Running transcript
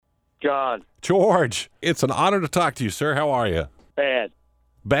John. George, it's an honor to talk to you, sir. How are you? Bad.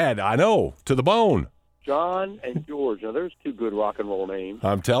 Bad, I know. To the bone. John and George. Now, there's two good rock and roll names.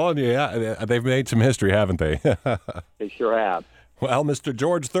 I'm telling you, yeah, they've made some history, haven't they? They sure have. Well, Mr.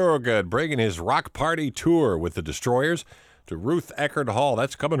 George Thorogood bringing his rock party tour with the Destroyers to Ruth Eckerd Hall.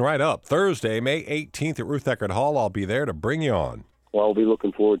 That's coming right up. Thursday, May 18th at Ruth Eckerd Hall. I'll be there to bring you on. Well, I'll be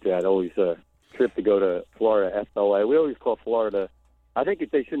looking forward to that. Always a trip to go to Florida, FLA. We always call Florida, I think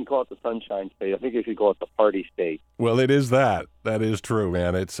they shouldn't call it the Sunshine State. I think they should call it the Party State. Well, it is that. That is true,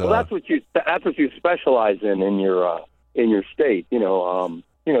 man. It's well, that's what you specialize in your state.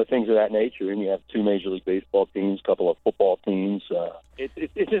 Things of that nature. And you have two Major League Baseball teams, a couple of football teams.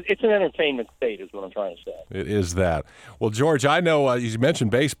 It's an entertainment state, is what I'm trying to say. It is that. Well, George, I know you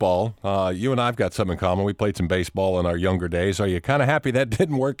mentioned baseball. You and I've got something in common. We played some baseball in our younger days. Are you kind of happy that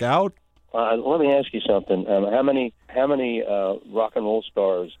didn't work out? Let me ask you something. How many rock and roll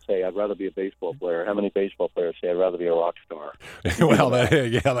stars say I'd rather be a baseball player? How many baseball players say I'd rather be a rock star? Well,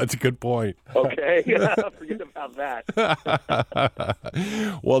 that's a good point. Okay, forget about that.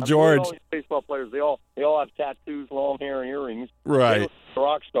 Well, George, all these baseball players, they all have tattoos, long hair, and earrings. Right. They look like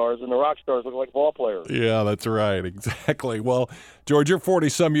rock stars, and the rock stars look like ball players. Yeah, that's right. Exactly. Well, George, you're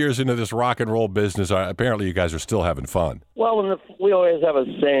 40-some years into this rock and roll business. Apparently, you guys are still having fun. Well, we always have a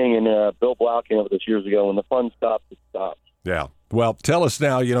saying, and Bill Blau came up with this years ago, when the fun stops, it stops. Yeah. Well, tell us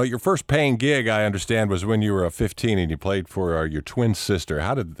now, your first paying gig, I understand, was when you were 15 and you played for your twin sister.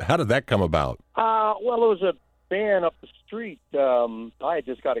 How did that come about? Well, it was a band up the street. I had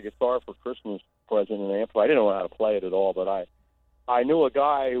just got a guitar for Christmas present and an amplifier. I didn't know how to play it at all, but I knew a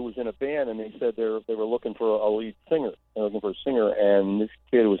guy who was in a band, and they said they were looking for a lead singer. They were looking for a singer, and this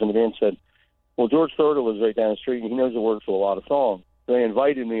kid who was in the band said, well, George Thorogood lives right down the street, and he knows the words to a lot of songs. So they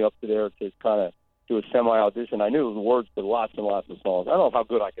invited me up to there to kind of do a semi-audition. I knew the words to lots and lots of songs. I don't know how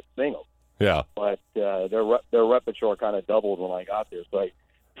good I could sing them. Yeah. But their repertoire kind of doubled when I got there. So I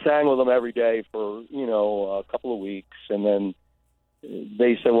sang with them every day for, a couple of weeks. And then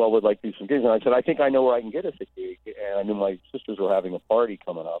they said, well, we'd like to do some gigs. And I said, I think I know where I can get us a gig. And I knew my sisters were having a party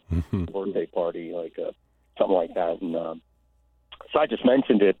coming up, a birthday party, something like that. And so I just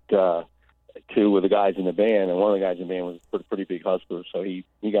mentioned it two of the guys in the band, and one of the guys in the band was a pretty big hustler, so he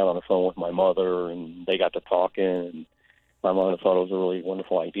got on the phone with my mother, and they got to talking, and my mother thought it was a really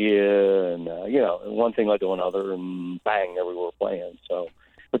wonderful idea, and one thing led to another, and bang, there we were playing. So,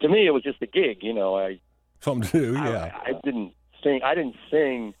 but to me, it was just a gig, Something to do, yeah. I didn't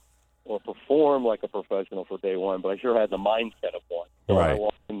sing or perform like a professional for day one, but I sure had the mindset of one. So right. When I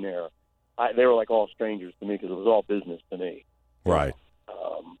walked in there, they were like all strangers to me because it was all business to me. Right.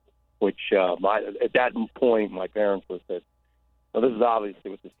 Which at that point, my parents said, well, this is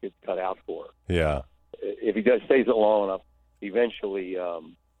obviously what this kid's cut out for. Yeah. If he stays it long enough, eventually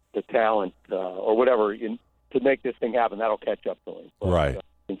the talent or whatever to make this thing happen, that'll catch up to him. But, right.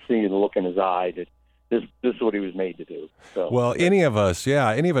 And seeing the look in his eye that this is what he was made to do. So, well, any of us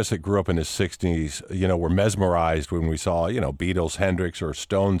that grew up in the 60s, were mesmerized when we saw, Beatles, Hendrix, or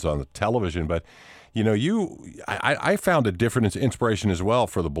Stones on the television. But I found a different inspiration as well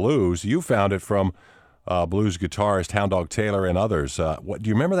for the blues. You found it from blues guitarist Hound Dog Taylor and others. Do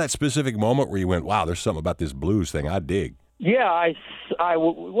you remember that specific moment where you went, wow, there's something about this blues thing I dig? Yeah,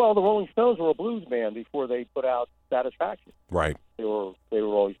 well, the Rolling Stones were a blues band before they put out Satisfaction. Right. They were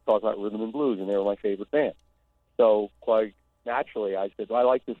always talking about rhythm and blues, and they were my favorite band. So quite naturally, I said, well, I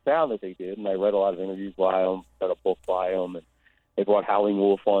like the sound that they did, and I read a lot of interviews by them, read a book by them, and they brought Howling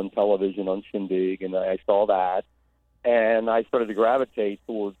Wolf on television on Shindig, and I saw that. And I started to gravitate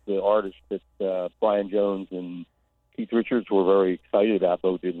towards the artists that Brian Jones and Keith Richards were very excited about,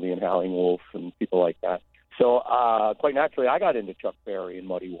 Bo Diddley and Howling Wolf and people like that. So quite naturally, I got into Chuck Berry and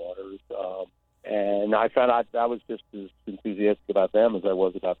Muddy Waters. And I found out I was just as enthusiastic about them as I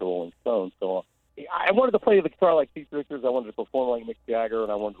was about the Rolling Stones. So I wanted to play the guitar like Keith Richards. I wanted to perform like Mick Jagger,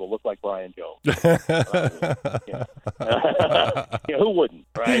 and I wanted to look like Brian Jones. Who wouldn't,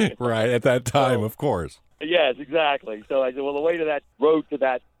 right? Right, at that time, of course. Yes, exactly. So I said, well, the way to that road to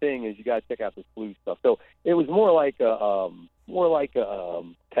that thing is you got to check out this blues stuff. So it was more like a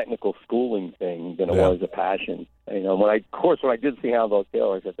technical schooling thing than it was a passion. When I did see Hound Dog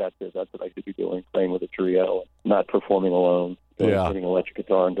Taylor, I said that's it. That's what I should be doing, playing with a trio, not performing alone, playing electric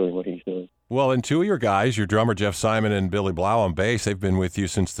guitar and doing what he's doing. Well, and two of your guys, your drummer Jeff Simon and Billy Blau on bass, they've been with you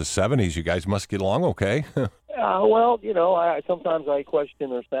since the 70s. You guys must get along okay. Well, sometimes I question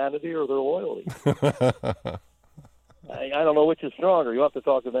their sanity or their loyalty. I don't know which is stronger. You have to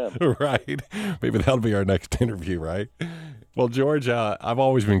talk to them. Right. Maybe that'll be our next interview, right? Well, George, I've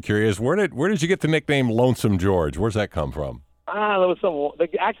always been curious. Where did you get the nickname Lonesome George? Where's that come from? There was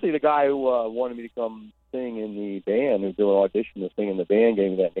actually the guy who wanted me to come sing in the band, who did an audition to sing in the band,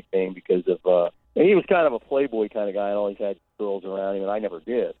 gave me that nickname because of and he was kind of a playboy kind of guy and always had girls around him, and I never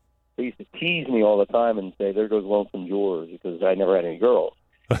did. He used to tease me all the time and say, "There goes Lonesome George," because I never had any girls.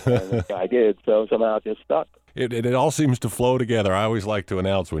 And this guy did, so somehow it just stuck. It all seems to flow together. I always like to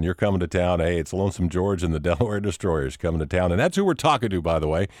announce when you're coming to town, hey, it's Lonesome George and the Delaware Destroyers coming to town. And that's who we're talking to, by the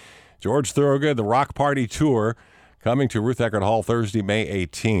way. George Thorogood, the Rock Party Tour, coming to Ruth Eckerd Hall Thursday, May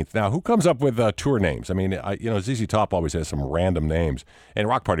 18th. Now, who comes up with tour names? I mean, ZZ Top always has some random names. And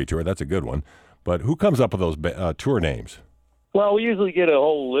Rock Party Tour, that's a good one. But who comes up with those tour names? Well, we usually get a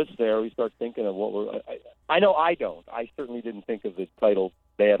whole list there. We start thinking of what we're... I know I don't. I certainly didn't think of the title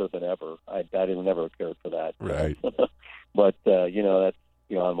Badder Than Ever. I didn't never cared for that. Right. But, that's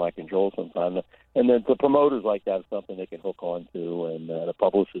beyond my control sometimes. And then the promoters like to have something they can hook on to, and the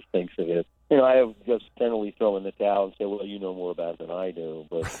publicist thinks of it. I have just generally throw in the towel and say, well, you know more about it than I do.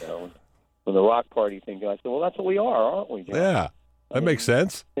 But when the Rock Party thing, I said, well, that's what we are, aren't we, John? Yeah, that makes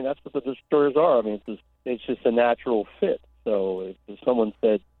sense. And that's what the Destroyers are. I mean, it's just a natural fit. So if someone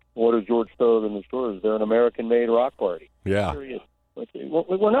said, what are George Thorogood and the Destroyers? They're an American-made rock party. Yeah. Period.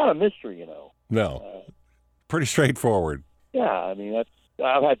 We're not a mystery, No. Pretty straightforward. Yeah, I mean,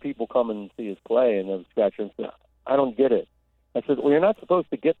 I've had people come and see us play, and they'll scratch and say, I don't get it. I said, well, you're not supposed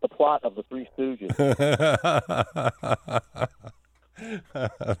to get the plot of the Three Stooges.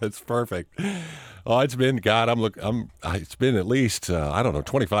 That's perfect. Oh, it's been it's been at least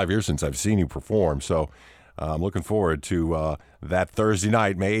 25 years since I've seen you perform. So I'm looking forward to that Thursday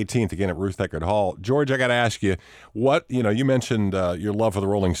night, May 18th, again at Ruth Eckerd Hall. George, I got to ask you, you mentioned your love for the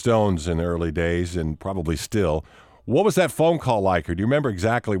Rolling Stones in the early days, and probably still. What was that phone call like? Or do you remember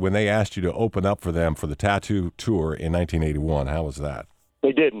exactly when they asked you to open up for them for the Tattoo Tour in 1981? How was that?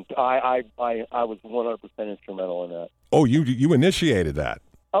 They didn't. I was 100% instrumental in that. Oh, you initiated that?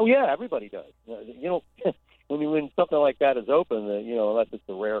 Oh yeah, everybody does. When something like that is open, unless it's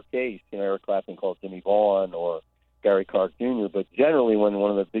a rare case, Eric Clapton calls Jimmy Vaughan or Gary Clark Jr. But generally, when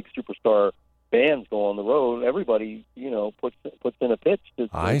one of the big superstar bands go on the road, everybody puts in a pitch to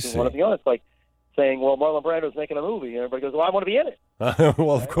want to be on. It's like saying, well, Marlon Brando's making a movie, and everybody goes, well, I want to be in it.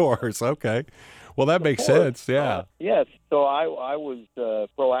 Well, of course. Okay. Well, that makes sense. Yeah. Yes. So I was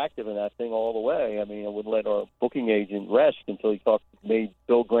proactive in that thing all the way. I mean, I wouldn't let our booking agent rest until he made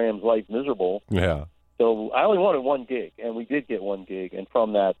Bill Graham's life miserable. Yeah. So I only wanted one gig, and we did get one gig. And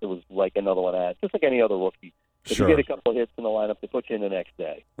from that, there was like another one just like any other rookie. If you get a couple of hits in the lineup, they put you in the next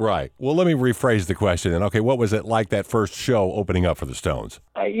day. Right. Well, let me rephrase the question then. Okay, what was it like that first show opening up for the Stones?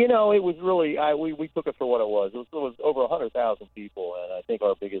 It was really, we took it for what it was. It was over 100,000 people, and I think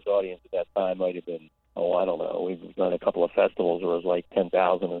our biggest audience at that time might have been, I don't know, we've done a couple of festivals where it was like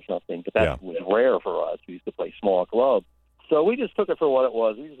 10,000 or something, but that was rare for us. We used to play small clubs. So we just took it for what it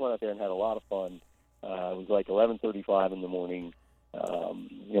was. We just went out there and had a lot of fun. It was like 11:35 in the morning.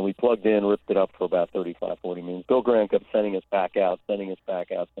 We plugged in, ripped it up for about 35, 40 minutes. Bill Graham kept sending us back out.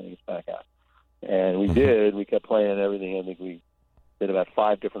 And we did. We kept playing everything. I think we did about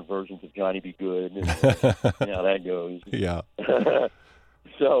 5 different versions of Johnny Be Good. And how that goes. Yeah.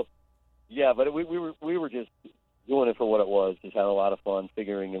 So, yeah, but we were just doing it for what it was. Just had a lot of fun,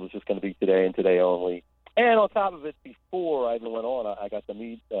 figuring it was just going to be today and today only. And on top of it, before I even went on, I got to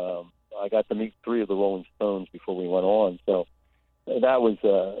meet 3 of the Rolling Stones before we went on. So that was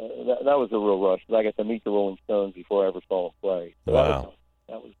a real rush. I got to meet the Rolling Stones before I ever saw them play. So wow.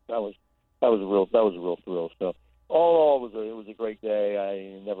 That was a real thrill. So all in all, it was a great day.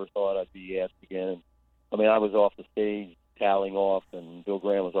 I never thought I'd be asked again. I mean, I was off the stage toweling off, and Bill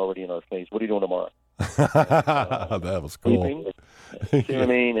Graham was already in our face. What are you doing tomorrow? That was cool. See what I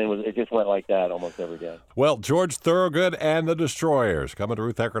mean? It just went like that almost every day. Well, George Thorogood and the Destroyers coming to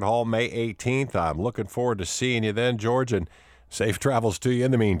Ruth Eckerd Hall May 18th. I'm looking forward to seeing you then, George, and safe travels to you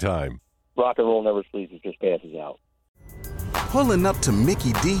in the meantime. Rock and roll never sleeps. It just passes out. Pulling up to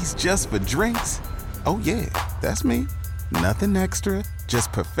Mickey D's just for drinks? Oh, yeah, that's me. Nothing extra,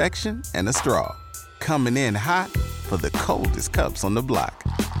 just perfection and a straw. Coming in hot for the coldest cups on the block.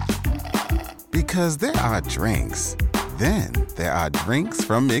 Because there are drinks. Then there are drinks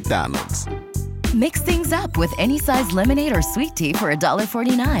from McDonald's. Mix things up with any size lemonade or sweet tea for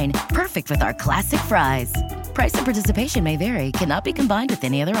 $1.49. Perfect with our classic fries. Price and participation may vary. Cannot be combined with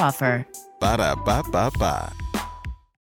any other offer. Ba-da-ba-ba-ba.